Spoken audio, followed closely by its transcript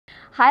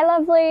Hi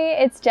lovely,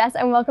 it's Jess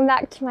and welcome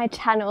back to my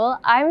channel.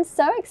 I'm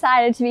so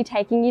excited to be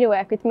taking you to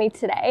work with me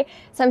today.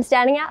 So I'm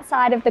standing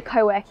outside of the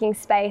co-working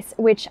space,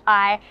 which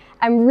I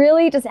am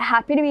really just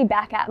happy to be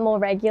back at more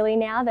regularly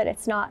now that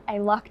it's not a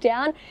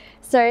lockdown.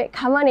 So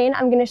come on in,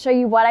 I'm going to show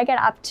you what I get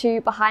up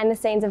to behind the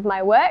scenes of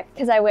my work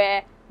because I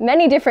wear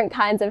many different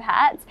kinds of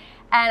hats,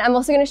 and I'm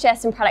also going to share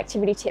some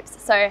productivity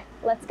tips. So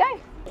let's go.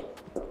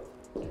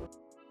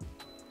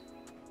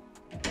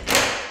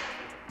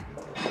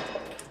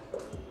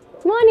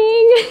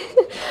 Morning!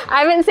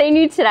 I haven't seen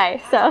you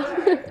today, so.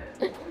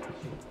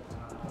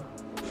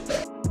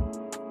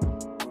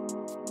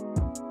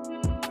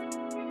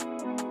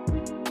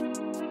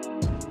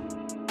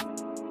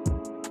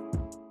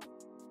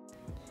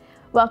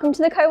 Welcome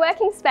to the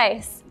co-working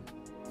space.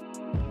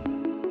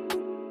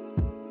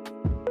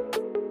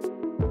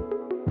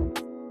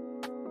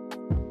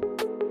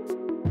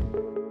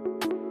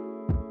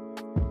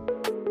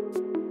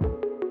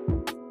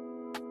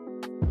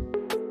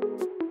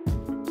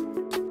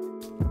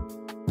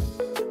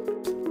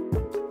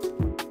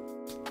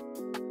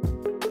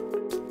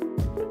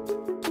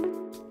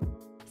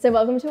 So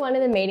welcome to one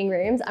of the meeting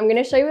rooms. I'm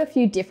going to show you a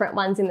few different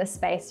ones in the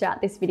space throughout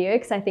this video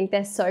because I think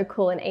they're so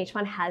cool and each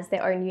one has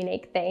their own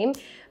unique theme.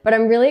 But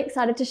I'm really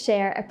excited to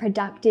share a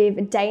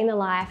productive day in the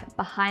life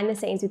behind the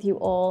scenes with you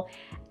all.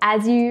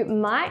 As you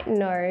might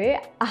know,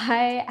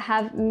 I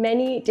have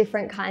many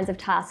different kinds of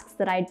tasks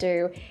that I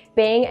do.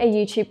 Being a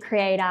YouTube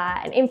creator,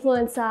 an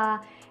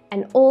influencer,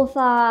 an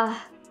author,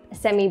 a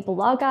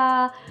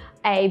semi-blogger,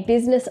 a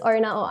business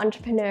owner or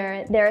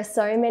entrepreneur, there are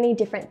so many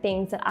different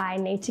things that I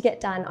need to get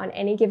done on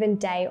any given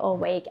day or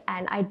week,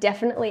 and I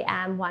definitely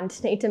am one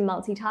to need to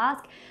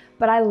multitask,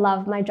 but I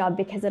love my job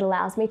because it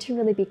allows me to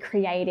really be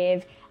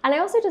creative, and I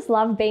also just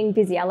love being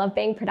busy. I love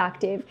being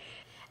productive.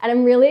 And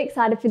I'm really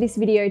excited for this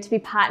video to be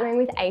partnering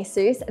with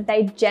ASUS.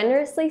 They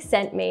generously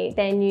sent me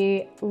their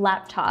new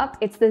laptop.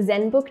 It's the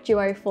Zenbook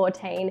Duo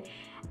 14,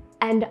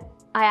 and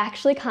I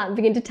actually can't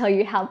begin to tell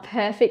you how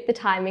perfect the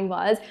timing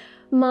was.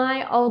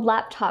 My old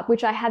laptop,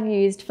 which I have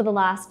used for the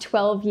last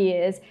 12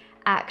 years,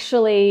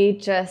 actually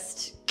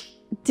just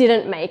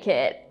didn't make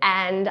it,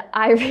 and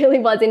I really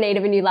was in need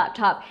of a new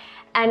laptop.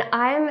 And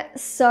I'm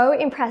so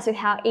impressed with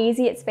how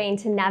easy it's been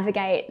to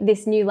navigate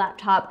this new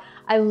laptop.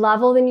 I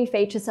love all the new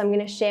features, so I'm going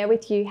to share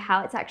with you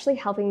how it's actually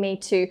helping me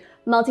to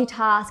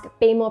multitask,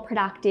 be more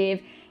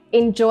productive,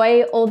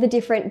 enjoy all the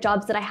different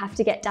jobs that I have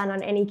to get done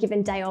on any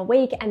given day or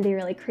week, and be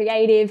really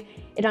creative.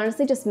 It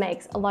honestly just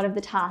makes a lot of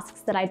the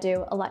tasks that I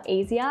do a lot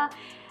easier.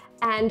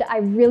 And I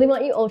really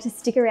want you all to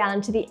stick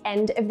around to the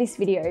end of this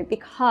video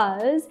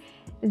because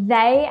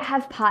they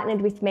have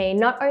partnered with me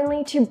not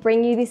only to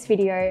bring you this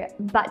video,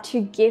 but to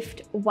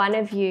gift one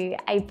of you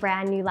a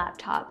brand new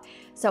laptop.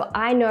 So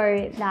I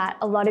know that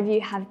a lot of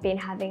you have been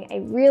having a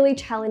really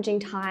challenging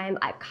time.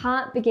 I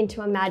can't begin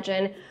to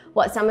imagine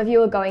what some of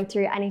you are going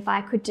through, and if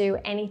I could do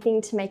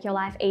anything to make your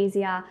life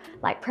easier,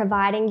 like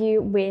providing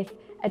you with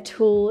a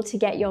tool to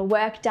get your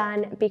work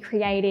done, be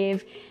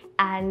creative,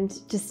 and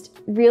just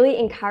really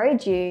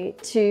encourage you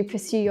to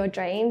pursue your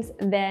dreams,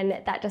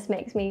 then that just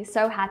makes me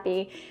so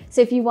happy.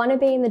 So if you want to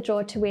be in the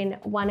draw to win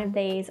one of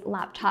these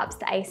laptops,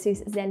 the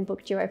ASUS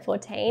Zenbook Duo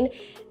 14,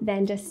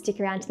 then just stick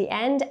around to the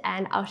end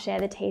and I'll share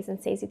the T's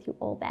and C's with you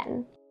all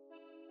then.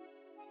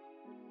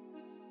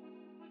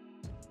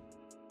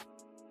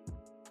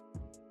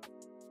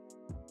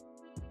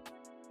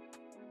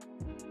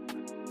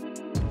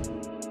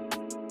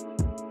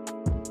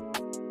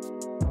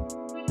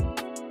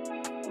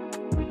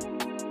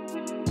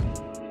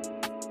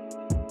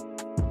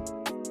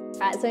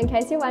 Right, so in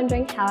case you're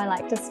wondering how I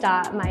like to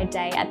start my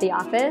day at the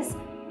office,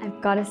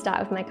 I've got to start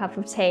with my cup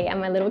of tea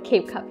and my little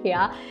keep cup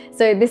here.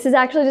 So this is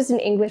actually just an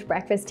English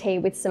breakfast tea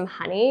with some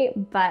honey,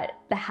 but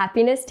the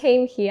happiness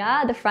team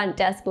here, the front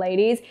desk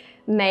ladies,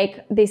 make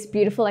this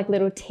beautiful like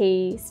little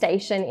tea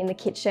station in the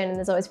kitchen, and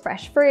there's always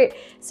fresh fruit.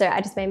 So I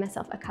just made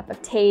myself a cup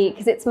of tea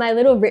because it's my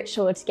little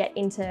ritual to get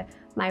into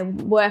my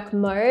work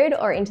mode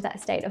or into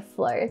that state of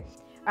flow.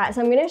 All right,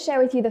 so I'm going to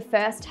share with you the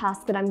first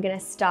task that I'm going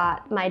to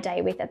start my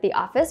day with at the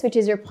office, which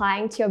is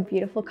replying to your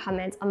beautiful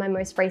comments on my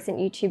most recent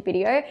YouTube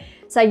video.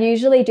 So I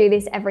usually do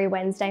this every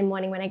Wednesday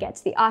morning when I get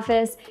to the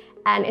office,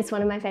 and it's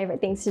one of my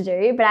favorite things to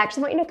do, but I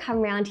actually want you to come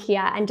around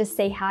here and just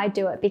see how I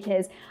do it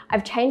because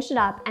I've changed it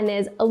up and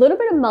there's a little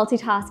bit of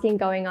multitasking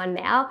going on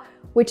now,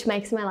 which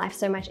makes my life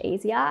so much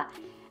easier.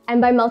 And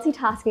by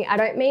multitasking, I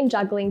don't mean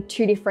juggling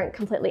two different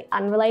completely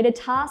unrelated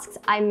tasks.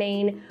 I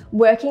mean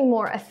working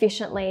more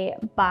efficiently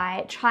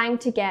by trying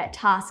to get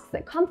tasks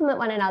that complement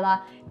one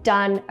another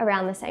done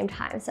around the same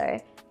time.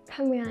 So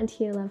come around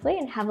here, lovely,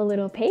 and have a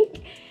little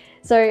peek.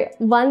 So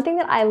one thing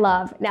that I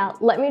love, now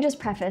let me just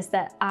preface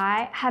that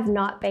I have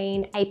not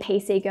been a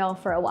PC girl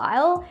for a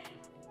while,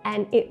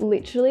 and it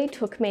literally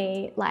took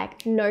me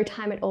like no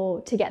time at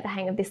all to get the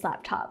hang of this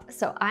laptop.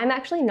 So I'm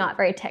actually not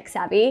very tech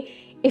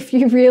savvy. If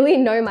you really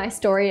know my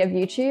story of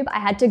YouTube, I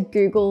had to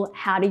Google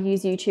how to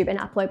use YouTube and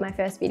upload my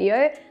first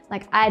video.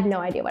 Like I had no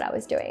idea what I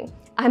was doing.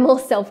 I'm all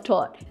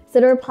self-taught. So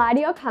to reply to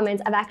your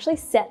comments, I've actually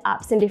set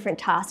up some different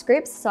task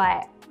groups. So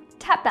I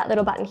tap that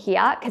little button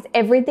here, because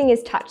everything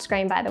is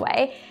touchscreen, by the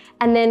way.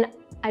 And then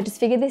I just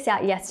figured this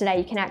out yesterday.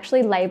 You can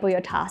actually label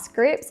your task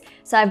groups.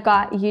 So I've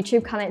got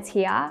YouTube comments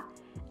here,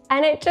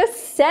 and it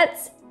just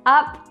sets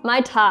up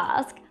my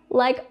task.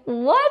 Like,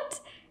 what?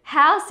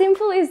 How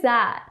simple is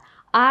that?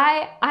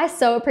 I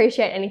so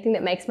appreciate anything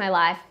that makes my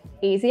life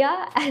easier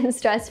and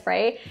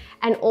stress-free.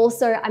 And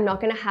also, I'm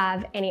not gonna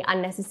have any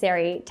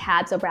unnecessary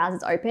tabs or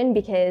browsers open,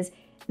 because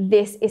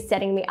this is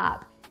setting me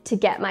up to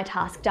get my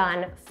task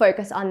done,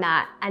 focus on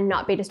that, and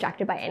not be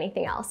distracted by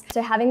anything else.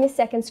 So having this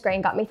second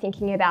screen got me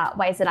thinking about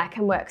ways that I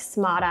can work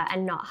smarter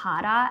and not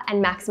harder,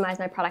 and maximize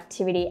my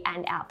productivity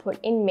and output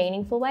in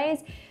meaningful ways.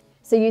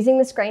 So using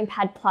the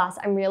ScreenPad Plus,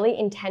 I'm really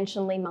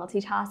intentionally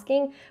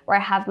multitasking, where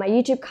I have my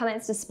YouTube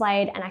comments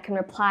displayed and I can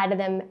reply to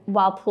them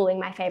while pulling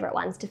my favorite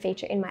ones to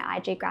feature in my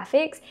IG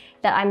graphics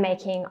that I'm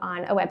making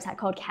on a website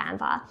called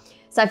Canva.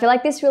 So I feel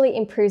like this really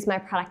improves my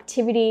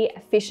productivity,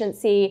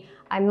 efficiency.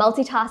 I'm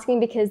multitasking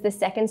because the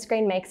second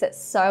screen makes it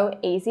so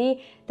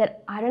easy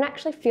that I don't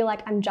actually feel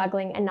like I'm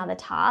juggling another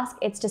task.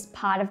 It's just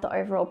part of the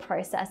overall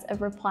process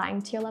of replying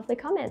to your lovely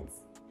comments.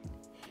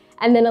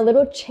 And then a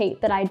little cheat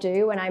that I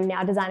do when I'm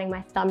now designing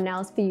my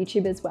thumbnails for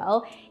YouTube as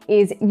well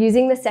is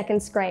using the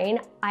second screen.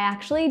 I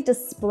actually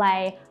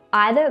display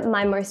either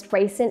my most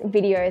recent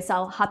videos, so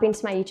I'll hop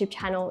into my YouTube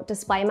channel,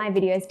 display my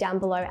videos down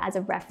below as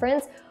a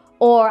reference,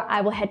 or I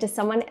will head to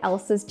someone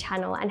else's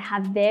channel and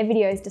have their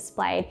videos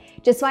displayed,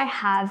 just so I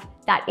have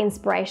that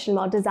inspiration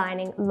while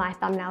designing my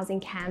thumbnails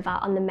in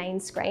Canva on the main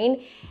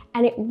screen.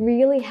 And it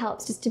really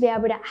helps just to be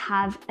able to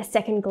have a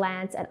second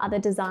glance at other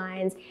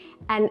designs.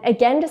 And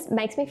again, just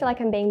makes me feel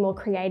like I'm being more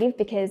creative,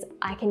 because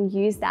I can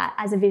use that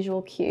as a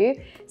visual cue.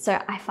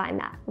 So I find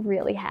that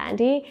really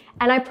handy.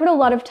 And I put a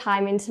lot of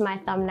time into my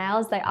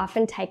thumbnails. They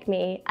often take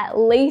me at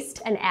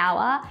least an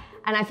hour.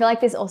 And I feel like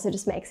this also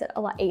just makes it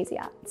a lot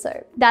easier.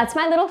 So that's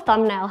my little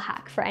thumbnail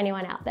hack for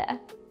anyone out there.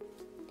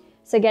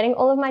 So getting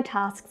all of my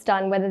tasks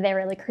done, whether they're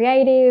really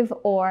creative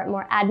or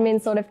more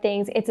admin sort of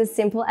things, it's as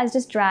simple as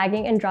just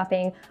dragging and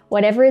dropping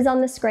whatever is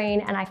on the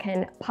screen, and I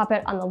can pop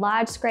it on the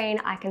large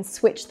screen. I can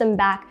switch them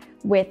back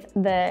with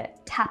the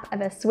tap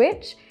of a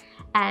switch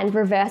and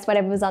reverse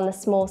whatever was on the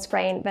small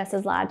screen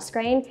versus large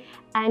screen.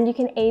 And you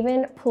can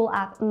even pull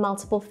up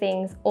multiple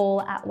things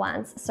all at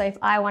once. So if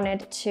I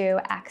wanted to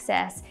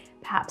access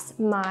perhaps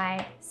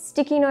my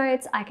sticky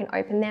notes, I can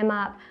open them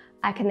up.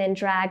 I can then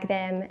drag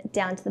them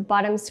down to the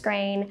bottom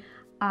screen.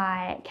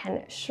 I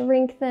can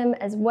shrink them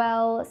as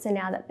well. So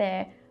now that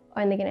they're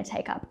only going to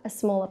take up a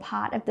smaller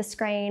part of the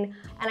screen,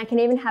 and I can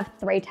even have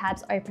 3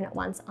 tabs open at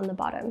once on the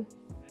bottom.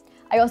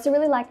 I also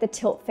really like the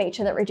tilt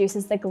feature that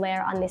reduces the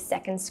glare on this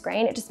second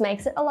screen. It just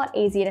makes it a lot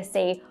easier to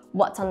see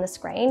what's on the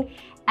screen.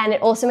 And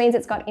it also means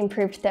it's got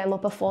improved thermal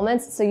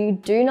performance, so you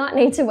do not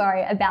need to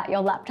worry about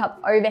your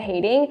laptop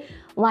overheating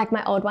like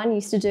my old one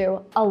used to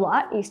do a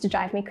lot. It used to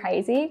drive me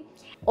crazy.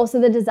 Also,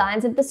 the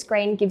designs of the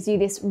screen gives you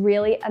this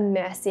really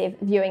immersive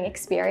viewing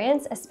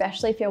experience,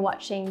 especially if you're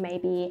watching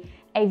maybe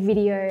a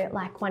video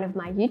like one of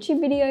my YouTube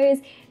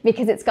videos,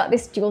 because it's got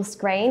this dual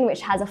screen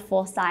which has a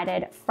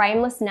 4-sided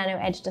frameless nano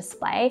edge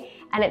display,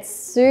 and it's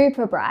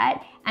super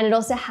bright, and it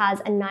also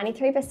has a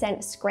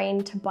 93%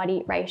 screen to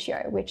body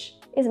ratio, which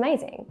is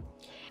amazing.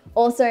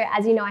 Also,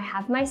 as you know, I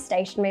have my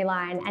stationery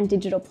line and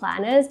digital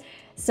planners.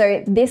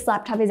 So this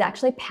laptop is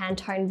actually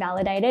Pantone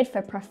validated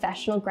for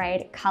professional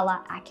grade color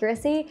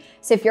accuracy.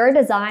 So if you're a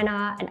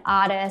designer, an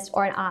artist,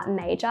 or an art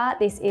major,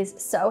 this is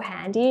so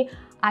handy.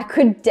 I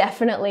could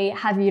definitely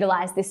have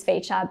utilized this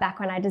feature back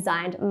when I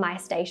designed my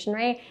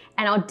stationery,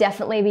 and I'll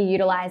definitely be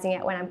utilizing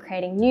it when I'm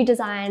creating new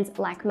designs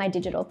like my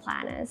digital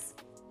planners.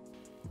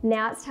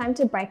 Now it's time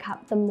to break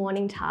up the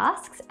morning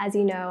tasks. As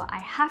you know, I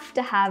have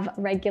to have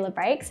regular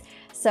breaks,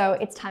 so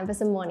it's time for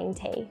some morning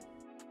tea.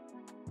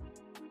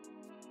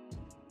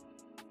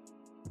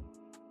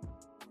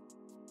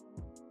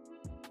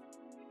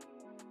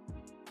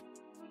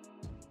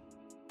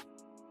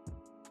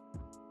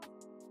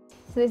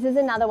 So this is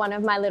another one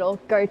of my little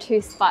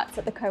go-to spots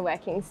at the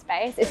co-working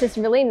space. It's just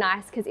really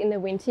nice because in the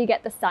winter you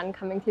get the sun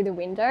coming through the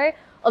window,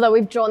 although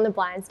we've drawn the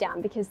blinds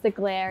down because the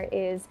glare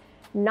is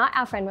not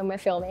our friend when we're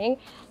filming.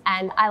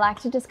 And I like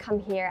to just come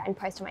here and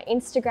post on my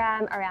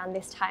Instagram around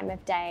this time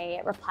of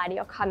day, reply to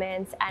your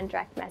comments and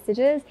direct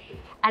messages.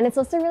 And it's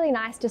also really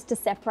nice just to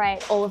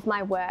separate all of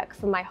my work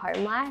from my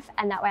home life,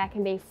 and that way I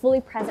can be fully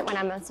present when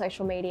I'm on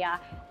social media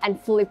and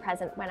fully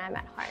present when I'm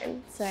at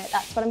home. So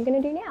that's what I'm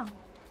gonna do now.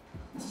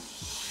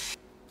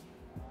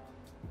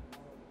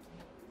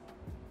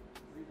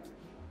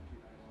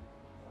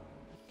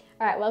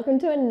 All right, welcome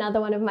to another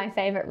one of my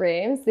favorite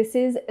rooms. This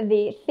is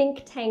the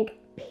Think Tank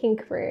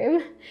pink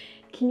room.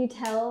 Can you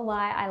tell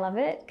why I love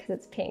it? Because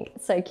it's pink,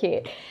 it's so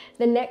cute.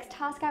 The next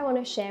task I want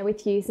to share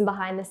with you some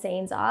behind the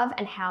scenes of,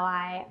 and how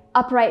I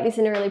operate this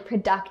in a really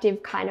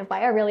productive kind of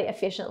way, or really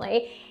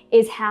efficiently,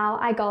 is how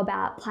I go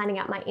about planning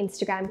out my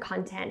Instagram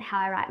content, how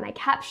I write my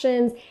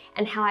captions,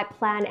 and how I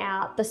plan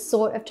out the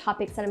sort of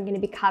topics that I'm going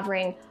to be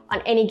covering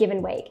on any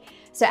given week.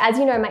 So as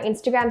you know, my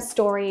Instagram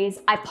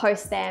stories, I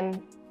post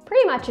them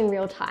pretty much in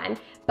real time,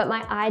 but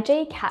my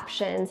IG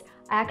captions,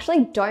 I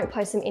actually don't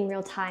post them in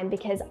real time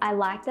because I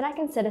like that I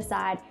can set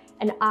aside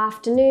an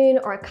afternoon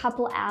or a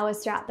couple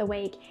hours throughout the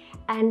week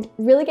and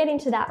really get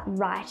into that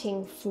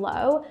writing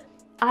flow.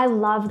 I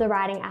love the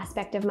writing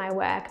aspect of my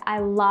work. I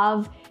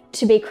love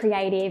to be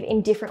creative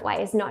in different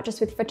ways, not just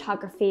with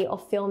photography or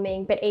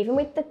filming, but even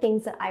with the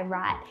things that I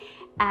write.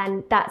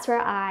 And that's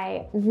where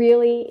I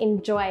really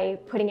enjoy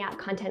putting out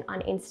content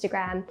on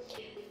Instagram.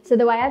 So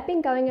the way I've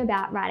been going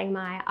about writing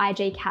my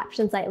IG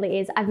captions lately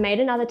is I've made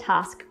another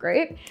task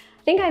group.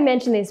 I think I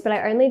mentioned this, but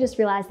I only just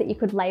realized that you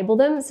could label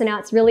them. So now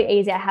it's really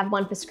easy. I have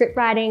one for script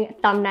writing,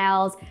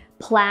 thumbnails,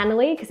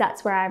 Planoly, because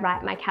that's where I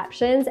write my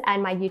captions,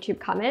 and my YouTube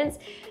comments.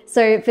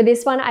 So for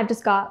this one, I've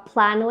just got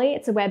Planoly.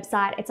 It's a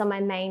website, it's on my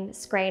main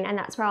screen, and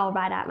that's where I'll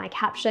write out my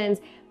captions.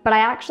 But I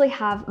actually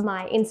have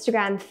my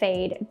Instagram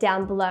feed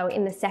down below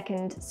in the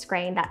second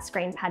screen, that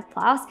ScreenPad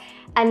Plus.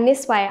 And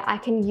this way I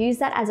can use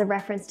that as a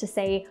reference to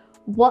see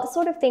what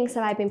sort of things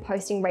have I been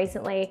posting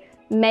recently,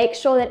 make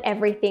sure that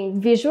everything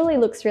visually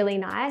looks really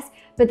nice,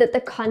 but that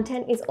the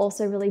content is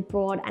also really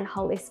broad and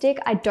holistic.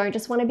 I don't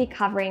just want to be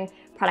covering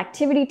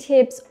productivity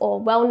tips or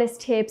wellness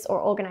tips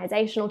or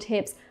organizational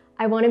tips.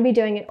 I want to be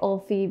doing it all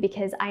for you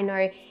because I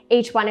know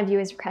each one of you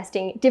is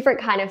requesting different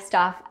kind of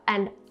stuff,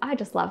 and I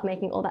just love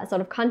making all that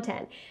sort of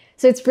content.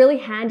 So it's really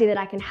handy that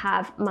I can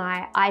have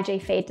my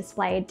IG feed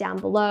displayed down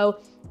below,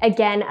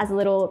 again, as a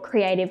little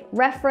creative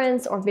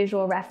reference or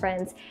visual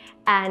reference.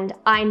 And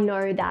I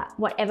know that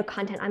whatever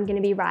content I'm going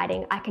to be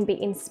writing, I can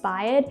be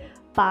inspired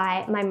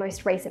by my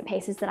most recent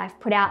pieces that I've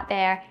put out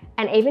there,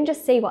 and even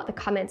just see what the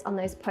comments on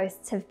those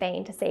posts have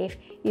been to see if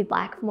you'd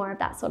like more of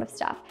that sort of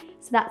stuff.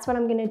 So that's what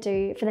I'm going to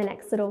do for the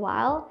next little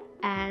while.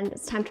 And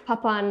it's time to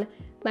pop on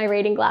my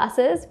reading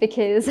glasses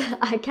because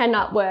I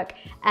cannot work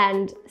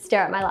and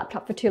stare at my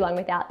laptop for too long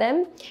without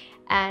them.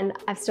 And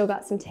I've still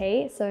got some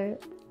tea, so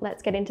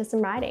let's get into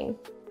some writing.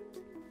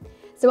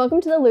 So welcome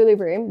to the Lulu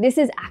room. This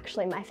is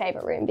actually my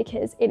favorite room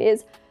because it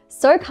is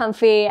so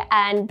comfy,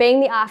 and being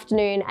the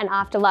afternoon and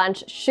after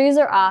lunch, shoes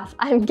are off.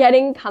 I'm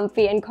getting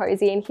comfy and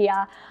cozy in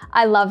here.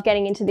 I love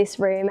getting into this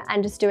room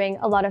and just doing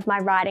a lot of my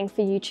writing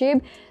for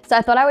YouTube. So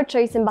I thought I would show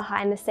you some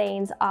behind the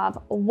scenes of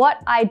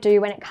what I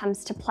do when it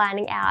comes to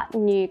planning out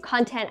new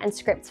content and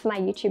scripts for my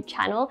YouTube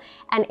channel,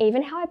 and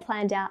even how I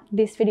planned out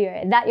this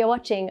video that you're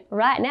watching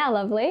right now,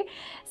 lovely.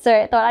 So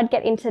I thought I'd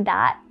get into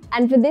that.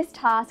 And for this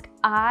task,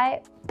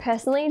 I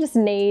personally just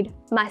need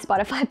my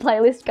Spotify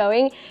playlist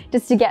going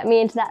just to get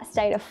me into that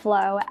state of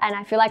flow. And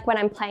I feel like when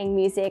I'm playing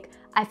music,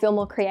 I feel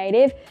more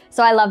creative.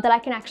 So I love that I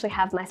can actually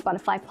have my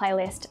Spotify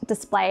playlist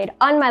displayed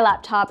on my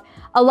laptop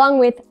along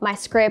with my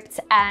scripts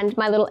and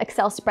my little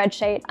Excel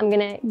spreadsheet. I'm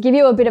gonna give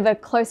you a bit of a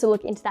closer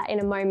look into that in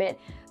a moment.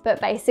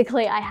 But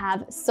basically I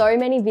have so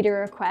many video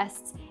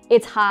requests,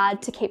 it's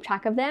hard to keep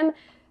track of them.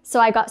 So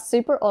I got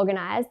super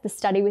organized, the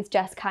study with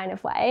Jess kind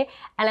of way,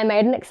 and I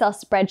made an Excel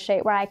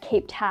spreadsheet where I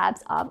keep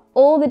tabs of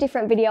all the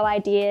different video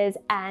ideas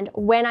and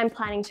when I'm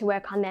planning to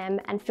work on them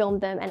and film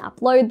them and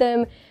upload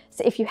them.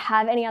 So if you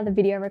have any other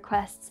video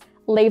requests,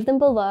 leave them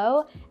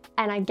below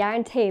and I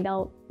guarantee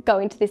they'll go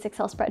into this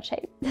Excel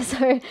spreadsheet.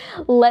 So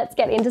let's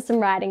get into some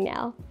writing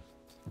now.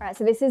 All right,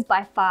 so this is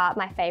by far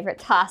my favorite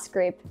task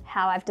group,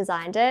 how I've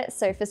designed it.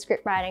 So for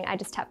script writing, I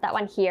just tap that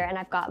one here and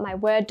I've got my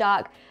Word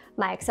doc,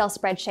 my Excel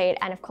spreadsheet,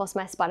 and of course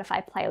my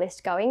Spotify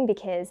playlist going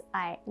because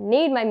I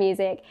need my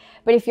music.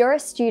 But if you're a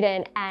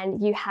student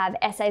and you have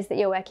essays that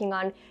you're working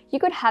on, you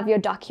could have your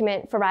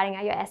document for writing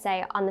out your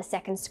essay on the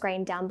second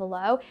screen down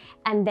below,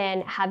 and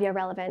then have your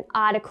relevant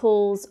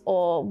articles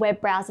or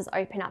web browsers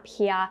open up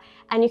here,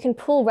 and you can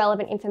pull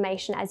relevant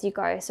information as you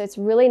go. So it's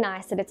really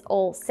nice that it's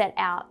all set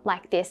out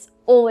like this,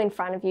 all in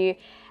front of you.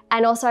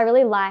 And also I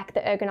really like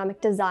the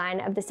ergonomic design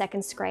of the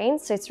second screen.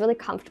 So it's really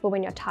comfortable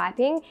when you're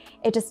typing.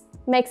 It just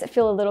makes it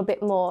feel a little bit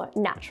more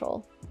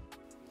natural.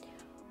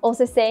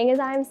 Also, seeing as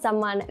I'm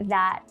someone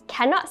that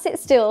cannot sit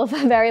still for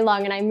very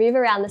long and I move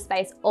around the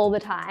space all the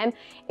time,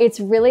 it's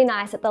really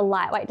nice that the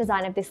lightweight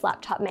design of this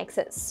laptop makes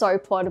it so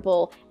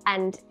portable,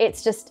 and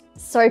it's just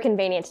so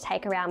convenient to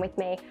take around with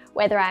me,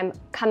 whether I'm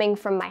coming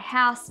from my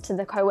house to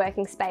the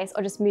co-working space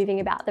or just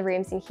moving about the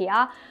rooms in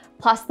here.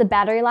 Plus the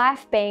battery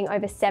life being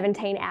over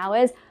 17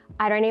 hours,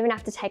 I don't even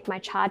have to take my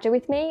charger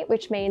with me,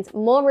 which means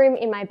more room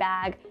in my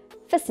bag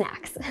for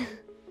snacks.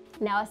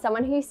 Now, as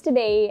someone who used to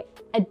be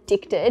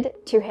addicted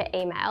to her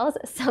emails,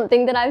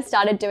 something that I've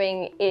started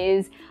doing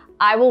is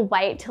I will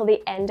wait till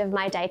the end of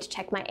my day to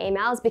check my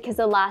emails, because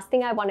the last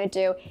thing I want to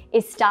do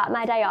is start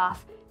my day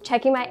off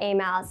checking my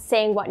emails,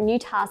 seeing what new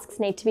tasks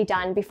need to be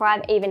done before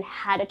I've even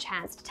had a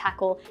chance to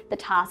tackle the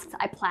tasks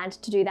I planned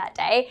to do that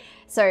day.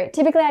 So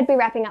typically I'd be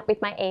wrapping up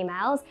with my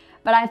emails,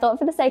 but I thought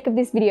for the sake of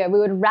this video, we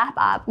would wrap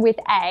up with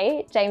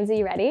James, are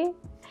you ready?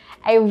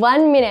 A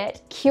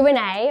 1-minute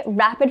Q&A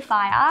rapid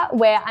fire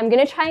where I'm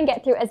gonna try and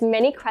get through as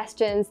many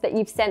questions that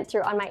you've sent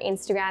through on my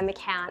Instagram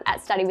account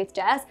at Study with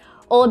Jess,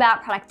 all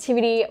about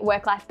productivity,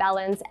 work-life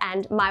balance,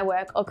 and my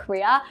work or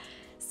career.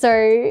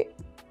 So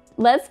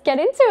let's get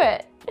into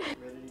it. Ready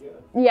to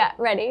go? Yeah,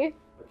 ready.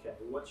 Okay,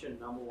 what's your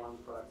 #1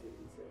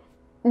 productivity tip?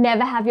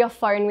 Never have your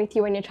phone with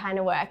you when you're trying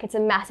to work. It's a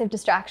massive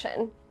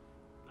distraction.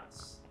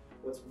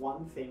 What's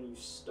one thing you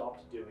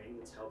stopped doing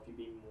that's helped you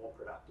be more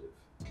productive?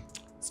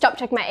 Stop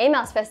checking my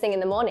emails first thing in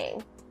the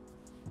morning.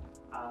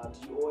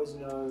 Do you always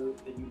know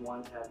that you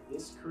want to have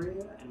this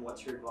career, and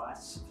what's your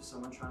advice for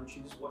someone trying to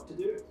choose what to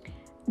do?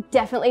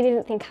 Definitely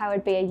didn't think I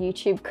would be a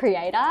YouTube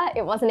creator.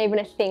 It wasn't even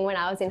a thing when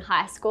I was in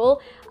high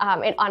school.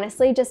 It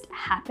honestly just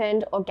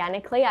happened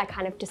organically. I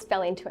kind of just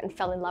fell into it and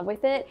fell in love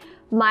with it.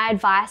 My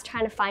advice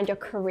trying to find your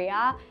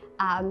career,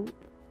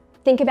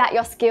 think about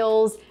your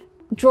skills,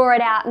 draw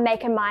it out,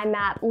 make a mind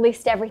map,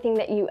 list everything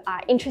that you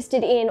are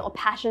interested in or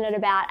passionate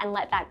about, and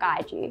let that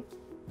guide you.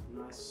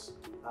 Nice.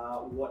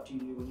 What do you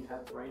do when you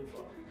have brain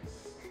fog?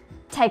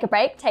 Take a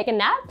break, take a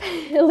nap,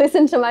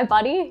 listen to my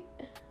body.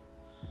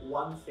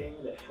 One thing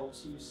that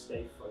helps you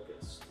stay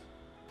focused?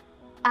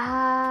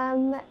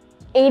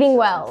 Eating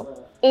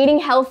well, eating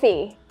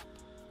healthy.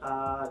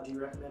 Do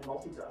you recommend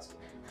multitasking?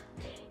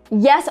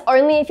 Yes,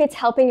 only if it's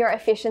helping your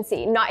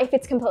efficiency, not if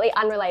it's completely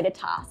unrelated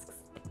tasks.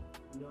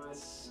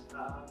 Nice.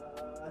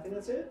 I think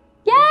that's it.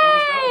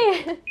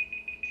 Yay!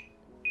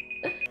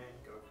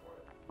 Go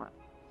for it.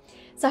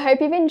 So I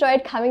hope you've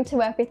enjoyed coming to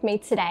work with me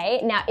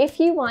today. Now, if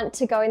you want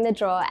to go in the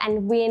draw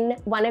and win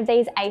one of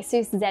these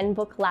ASUS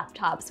Zenbook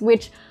laptops,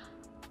 which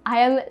I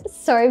am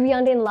so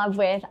beyond in love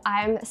with.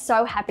 I'm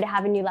so happy to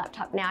have a new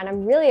laptop now, and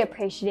I'm really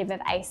appreciative of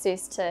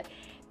ASUS to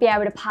be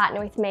able to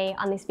partner with me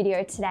on this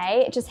video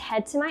today. Just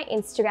head to my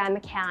Instagram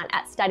account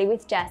at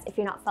 @studywithjess if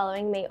you're not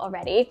following me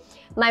already.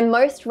 My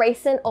most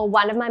recent, or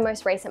one of my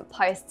most recent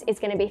posts, is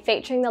going to be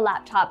featuring the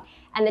laptop,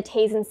 and the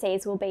T's and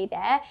C's will be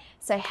there.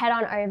 So head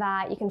on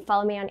over, you can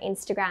follow me on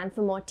Instagram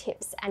for more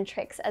tips and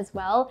tricks as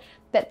well.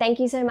 But thank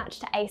you so much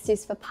to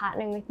ASUS for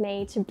partnering with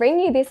me to bring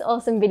you this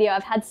awesome video.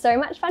 I've had so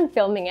much fun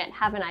filming it,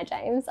 haven't I,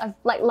 James? I've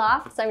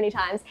laughed so many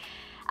times.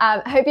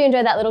 I hope you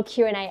enjoyed that little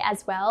Q&A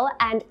as well,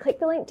 and click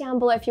the link down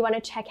below if you want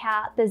to check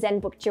out the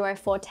Zenbook Duo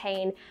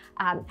 14.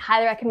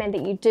 Highly recommend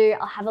that you do.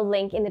 I'll have a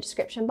link in the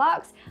description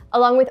box,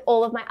 along with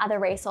all of my other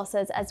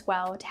resources as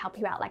well to help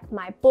you out, like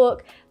my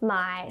book,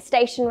 my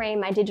stationery,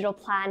 my digital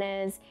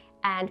planners,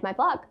 and my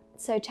blog.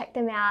 So check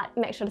them out,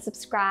 make sure to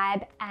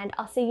subscribe, and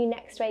I'll see you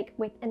next week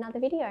with another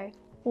video.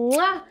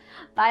 Mwah!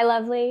 Bye,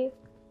 lovely.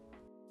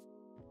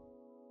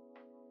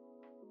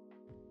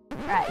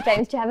 All right,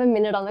 James, do you have a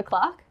minute on the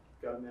clock?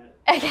 Got a minute.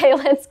 Okay,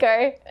 let's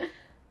go.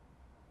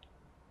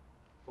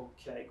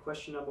 Okay,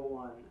 question number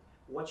 1.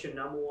 What's your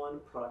number 1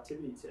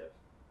 productivity tip?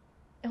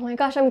 Oh my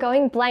gosh, I'm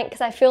going blank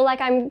because I feel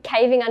like I'm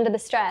caving under the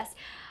stress.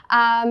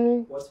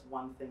 What's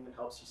one thing that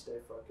helps you stay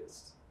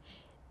focused?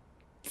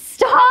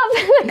 Stop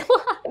the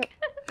clock.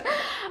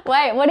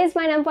 Wait, what is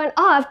my number 1?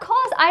 Oh, of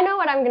course, I know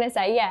what I'm going to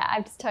say. Yeah,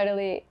 I've just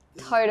totally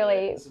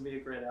This would be a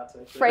great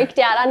outtake. freaked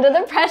out under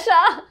the pressure.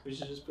 We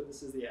should just put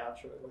this as the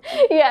outro. Like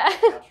the Yeah.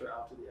 outro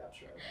after the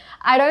outro.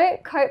 I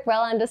don't cope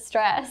well under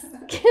stress.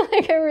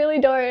 Like, I really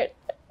don't.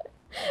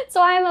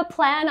 So I am a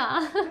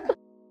planner.